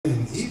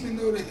And even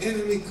though the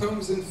enemy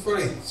comes and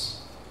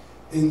fights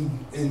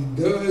and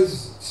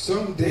does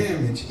some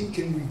damage, he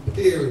can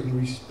repair it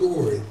and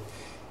restore it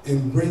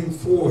and bring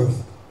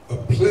forth a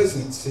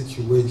pleasant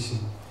situation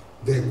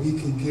that we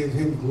can give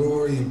him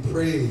glory and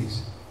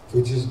praise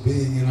for just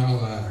being in our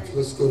lives.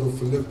 Let's go to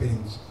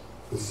Philippians,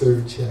 the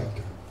 3rd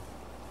chapter.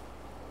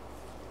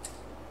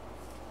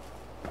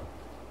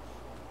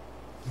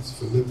 It's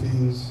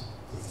Philippians,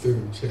 the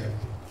 3rd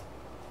chapter.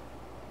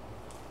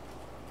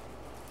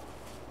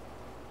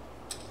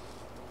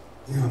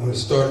 Now I'm going to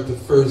start at the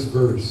first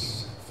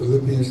verse.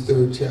 Philippians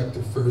 3rd chapter,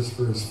 1st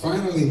verse.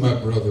 Finally, my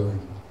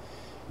brethren,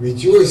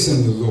 rejoice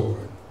in the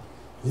Lord.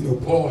 You know,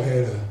 Paul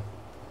had a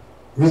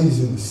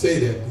reason to say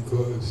that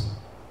because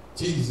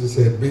Jesus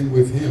had been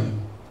with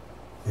him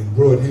and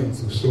brought him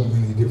through so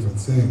many different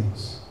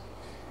things.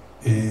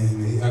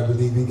 And I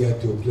believe he got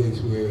to a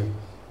place where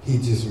he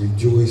just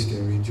rejoiced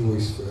and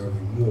rejoiced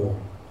forevermore.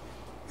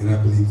 And I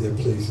believe that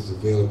place is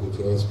available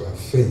to us by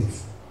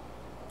faith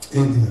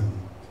in him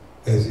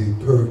as he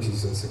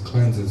purges us and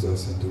cleanses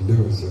us and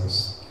delivers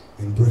us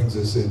and brings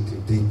us into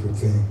deeper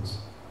things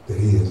that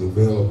he has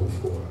available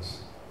for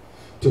us.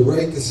 To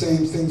write the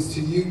same things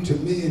to you, to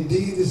me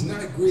indeed, is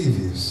not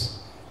grievous,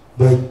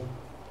 but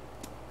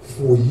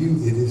for you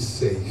it is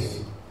safe.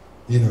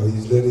 You know,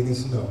 he's letting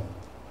us know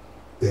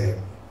that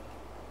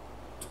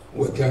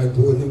what God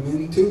brought him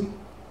into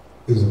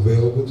is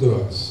available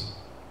to us.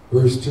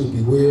 Verse 2,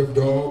 beware of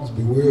dogs,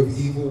 beware of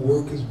evil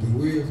workers,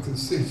 beware of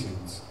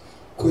concisions.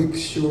 Quick,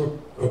 short,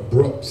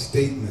 abrupt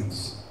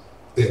statements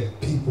that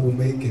people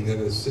make and that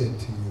are said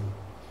to you.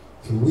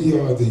 For we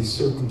are the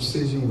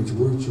circumcision which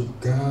worship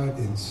God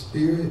in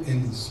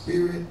the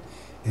spirit,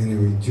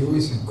 and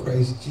rejoice in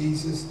Christ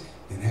Jesus,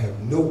 and have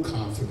no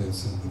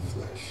confidence in the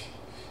flesh.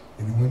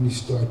 And when you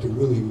start to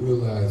really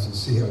realize and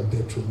see how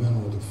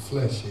detrimental the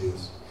flesh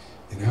is,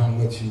 and how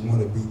much you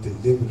want to be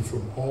delivered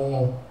from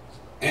all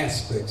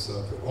aspects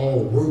of it,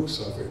 all works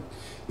of it,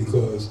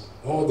 because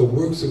all the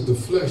works of the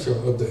flesh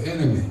are of the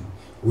enemy,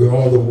 where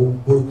all the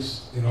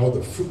works and all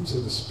the fruits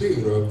of the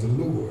Spirit are of the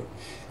Lord.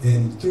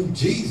 And through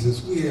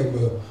Jesus, we have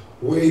a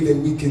way that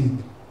we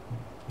can,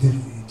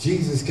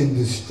 Jesus can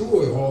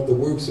destroy all the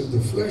works of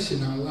the flesh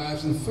in our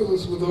lives and fill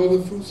us with all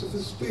the fruits of the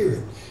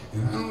Spirit.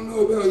 And I don't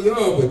know about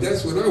y'all, but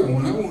that's what I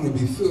want. I want to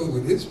be filled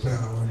with his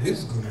power and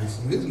his goodness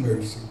and his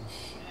mercy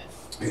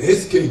and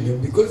his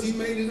kingdom, because he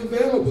made it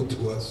available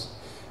to us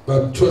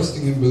by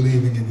trusting and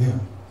believing in him.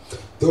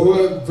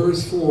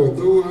 Verse 4,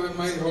 though I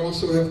might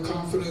also have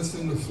confidence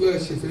in the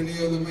flesh, if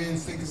any other man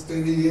thinketh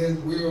that he has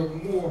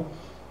whereof more,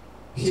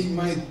 he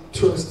might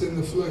trust in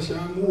the flesh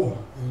I more.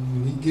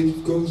 And he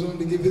goes on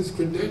to give his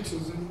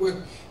credentials and what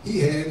he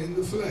had in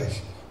the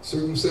flesh.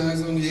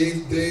 Circumcised on the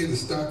 8th day, the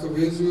stock of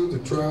Israel, the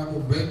tribe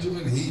of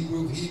Benjamin,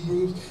 Hebrew of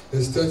Hebrews,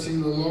 as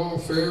touching the law,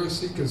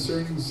 Pharisee,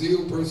 concerning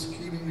zeal,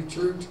 persecuting the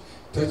church,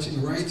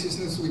 touching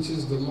righteousness, which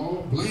is the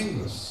law,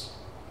 blameless.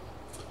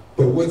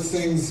 But what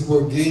things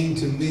were gained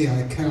to me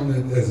I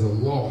counted as a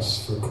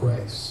loss for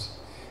Christ.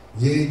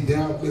 Yea,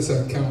 doubtless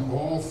I count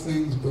all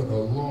things but a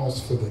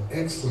loss for the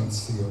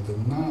excellency of the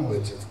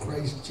knowledge of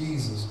Christ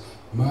Jesus,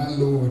 my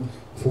Lord,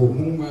 for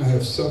whom I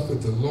have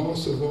suffered the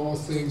loss of all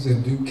things,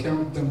 and do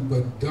count them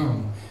but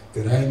dung,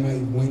 that I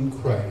might win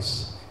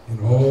Christ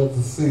and all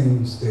the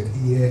things that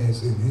he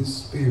has in his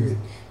Spirit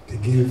to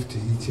give to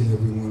each and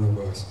every one of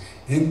us,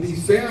 and be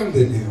found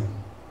in him,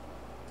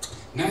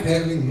 not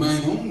having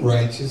mine own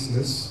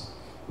righteousness,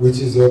 which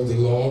is of the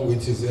law,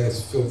 which is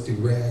as filthy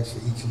rags for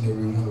each and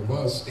every one of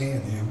us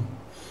and him,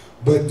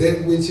 but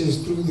that which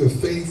is through the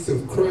faith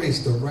of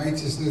Christ, the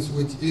righteousness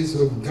which is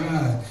of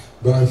God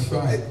by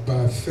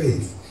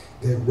faith,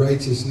 that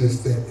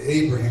righteousness that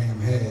Abraham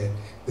had,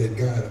 that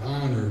God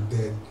honored,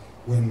 that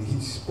when he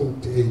spoke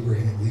to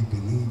Abraham, he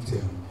believed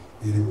him,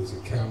 and it was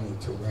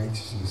accounted to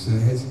righteousness.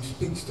 And as he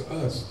speaks to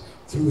us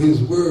through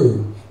his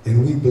word,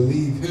 and we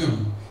believe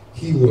him,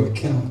 he will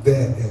account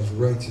that as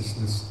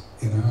righteousness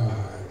in our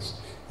eyes,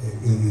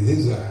 in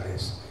his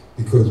eyes,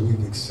 because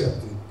we've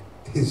accepted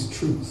his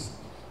truth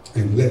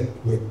and let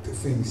what the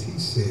things he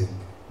said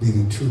be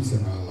the truth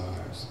in our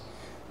lives,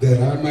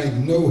 that I might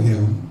know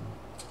him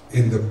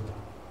and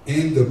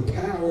the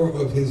power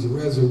of his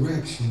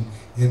resurrection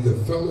and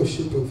the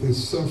fellowship of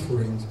his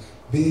sufferings,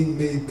 being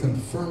made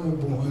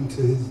conformable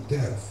unto his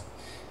death,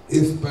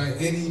 if by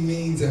any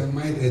means I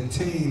might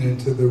attain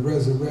unto the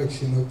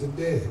resurrection of the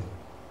dead.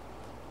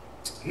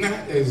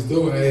 Not as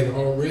though I had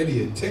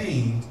already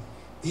attained,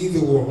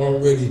 either were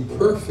already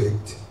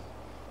perfect,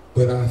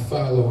 but I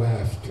follow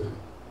after,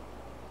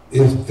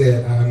 if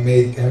that I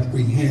may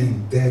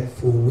apprehend that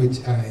for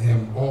which I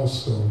am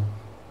also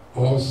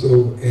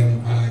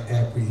am I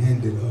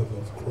apprehended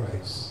of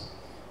Christ,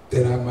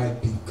 that I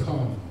might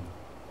become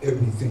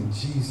everything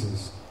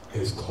Jesus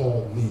has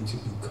called me to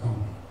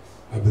become.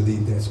 I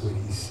believe that's what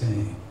he's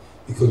saying,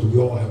 because we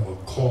all have a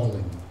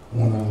calling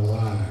on our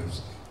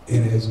lives,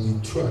 and as we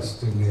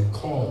trust in that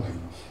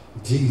calling,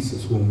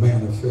 Jesus will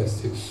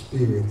manifest his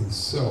Spirit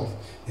himself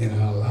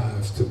in our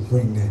lives to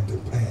bring that to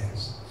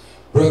pass.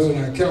 Brethren,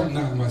 I count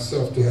not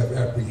myself to have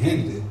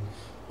apprehended,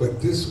 But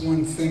this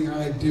one thing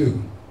I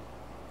do,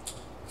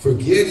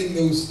 forgetting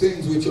those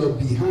things which are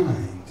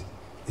behind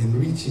and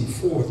reaching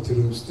forth to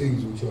those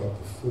things which are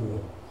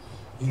before.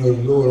 You know,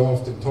 the Lord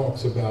often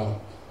talks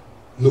about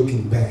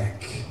looking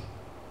back.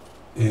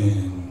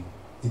 And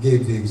he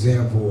gave the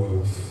example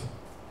of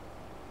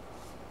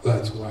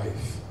Lot's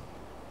wife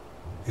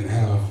and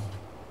how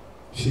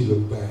she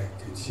looked back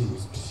and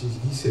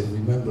he said,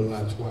 remember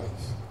Lot's wife.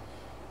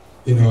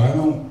 You know, I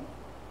don't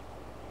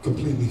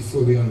completely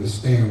fully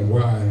understand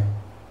why.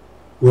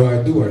 Well,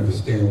 I do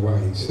understand why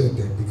he said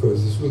that,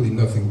 because there's really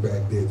nothing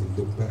back there to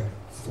look back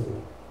for.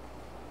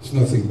 It's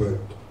nothing but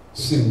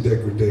sin,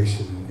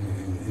 degradation,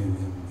 and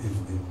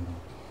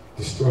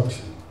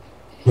destruction.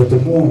 But the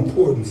more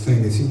important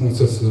thing is he wants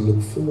us to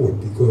look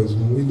forward, because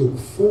when we look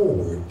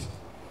forward,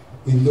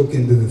 we look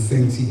into the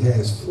things he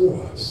has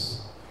for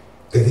us,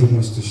 that he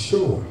wants to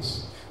show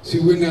us. See,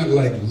 we're not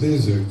like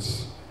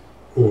lizards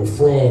or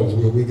frogs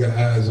where we got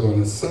eyes on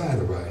the side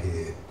of our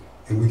head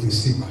and we can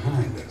see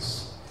behind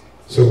us.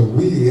 So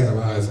we have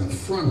eyes in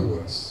front of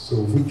us.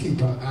 So if we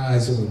keep our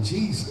eyes on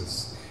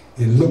Jesus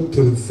and look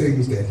to the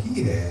things that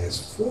he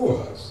has for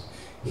us,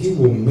 he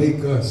will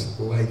make us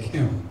like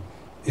him.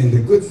 And the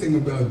good thing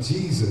about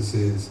Jesus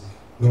is,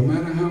 no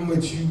matter how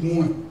much you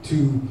want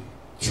to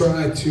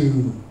try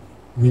to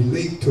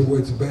relate to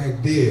what's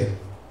back there,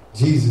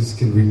 Jesus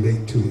can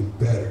relate to it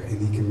better,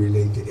 and he can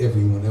relate to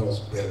everyone else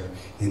better,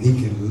 and he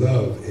can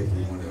love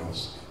everyone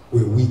else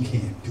where we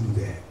can't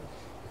do that.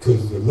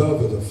 Because the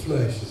love of the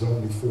flesh is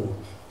only for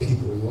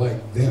people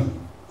like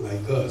them,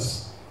 like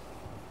us.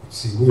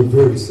 See, we're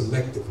very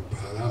selective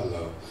about our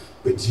love,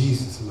 but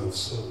Jesus loves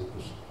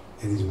souls,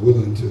 and he's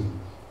willing to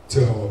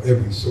tell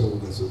every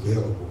soul that's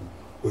available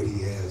what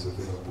he has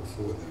available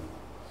for them.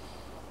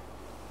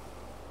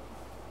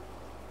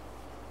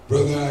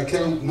 Brother, I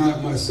count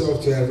not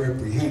myself to have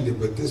apprehended,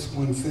 but this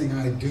one thing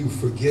I do,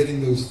 forgetting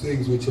those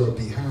things which are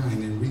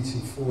behind and reaching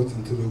forth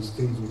into those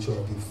things which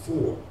are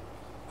before.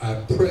 I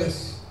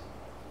press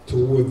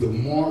toward the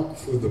mark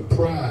for the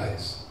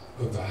prize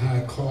of the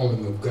high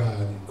calling of God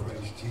in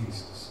Christ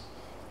Jesus.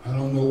 I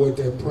don't know what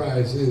that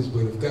prize is,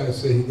 but if God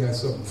said he got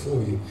something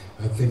for you,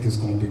 I think it's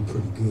going to be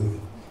pretty good,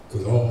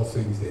 because all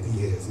things that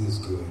he has is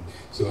good.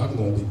 So I'm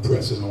going to be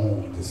pressing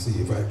on to see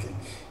if I can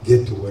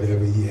get to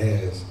whatever he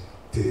has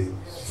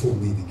for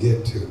me to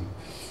get to.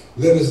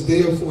 Let us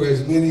therefore,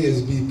 as many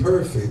as be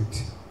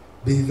perfect,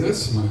 be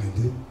thus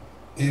minded,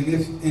 and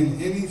if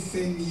in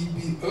anything ye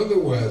be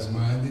otherwise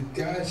minded,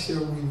 God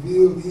shall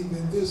reveal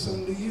even this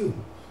unto you.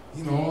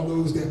 You know, all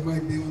those that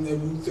might be on that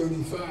Route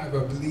 35, I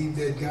believe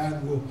that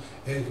God will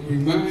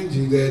remind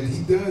you that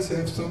he does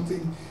have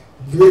something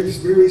very,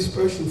 very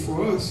special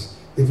for us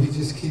if we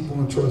just keep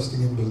on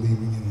trusting and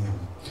believing in him.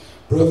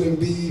 Brethren,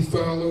 be ye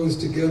followers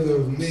together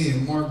of me,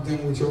 and mark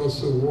them which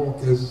also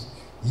walk as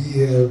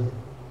ye have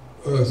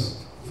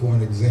us for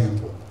an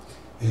example.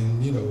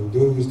 And, you know,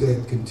 those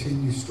that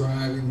continue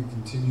striving and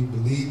continue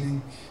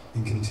believing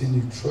and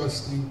continue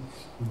trusting,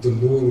 the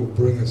Lord will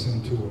bring us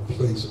into a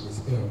place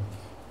with him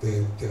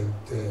that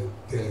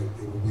it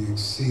will be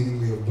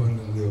exceedingly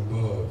abundantly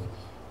above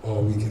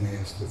all we can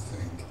ask to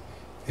think.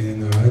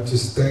 And I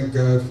just thank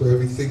God for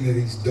everything that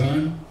he's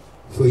done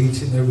for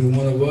each and every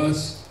one of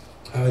us,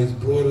 how he's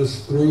brought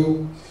us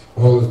through,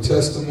 all the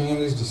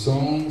testimonies, the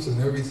songs,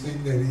 and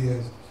everything that he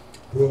has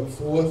brought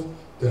forth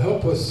to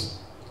help us,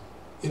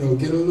 you know,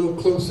 get a little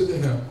closer to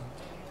him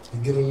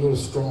and get a little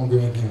stronger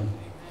in him.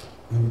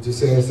 And we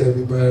just ask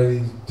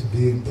everybody to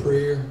be in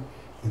prayer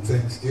and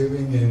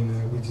thanksgiving,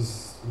 and we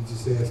just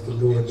ask the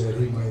Lord that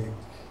he might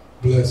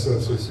bless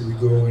us as we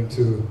go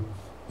into,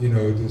 you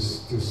know,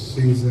 this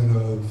season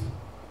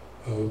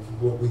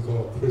of what we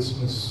call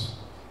Christmas,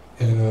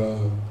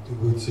 and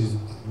which is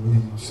we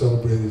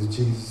celebrate as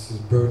Jesus'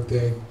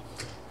 birthday,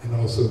 and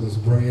also this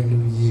brand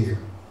new year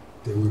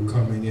that we're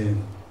coming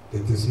in,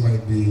 that this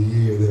might be a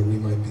year that we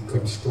might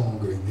become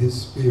stronger in his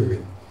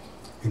spirit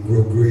and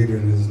grow greater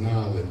in his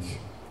knowledge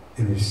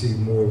and receive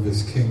more of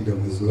his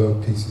kingdom, his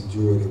love, peace, and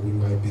joy, that we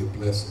might be a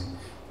blessing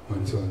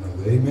unto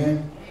another.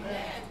 Amen?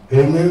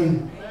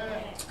 Amen?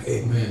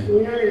 Amen.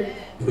 Amen.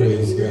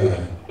 Praise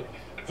God.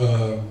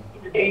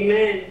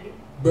 Amen.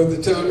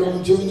 Brother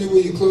Tyrone Jr.,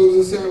 will you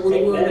close us out with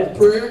a word of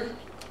prayer?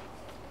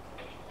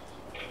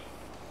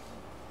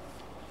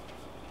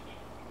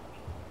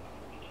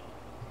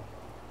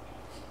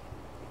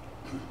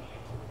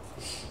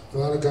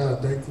 Father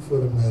God, thank you for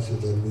the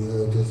message that we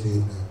heard this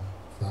evening.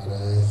 Father,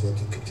 I ask that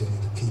you continue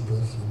to keep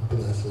us and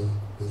bless us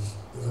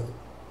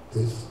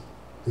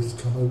this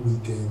coming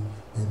weekend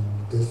and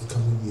this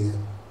coming year.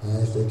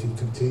 I ask that you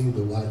continue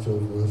to watch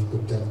over us,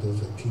 protect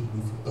us, and keep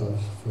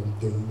us from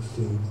things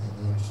seen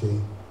and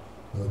unseen.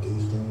 Lord,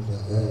 these things I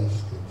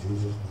ask in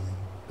Jesus' name.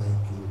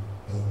 Thank you.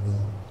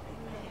 Amen.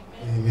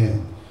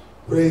 Amen.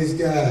 Praise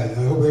God.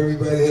 I hope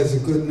everybody has a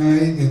good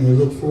night, and we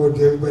look forward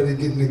to everybody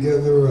getting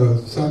together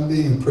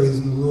Sunday and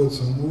praising the Lord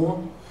some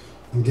more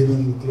and giving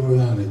him the glory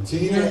and honor.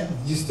 Gina,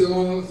 you still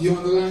on the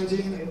line,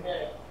 Gina?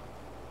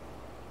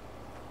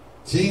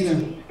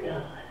 Gina?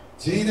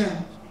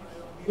 Gina?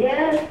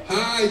 Yes.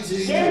 Hi,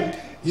 Gina. Yes.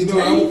 You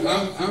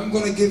know, I'm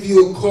going to give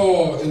you a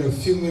call in a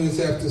few minutes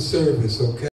after service, okay?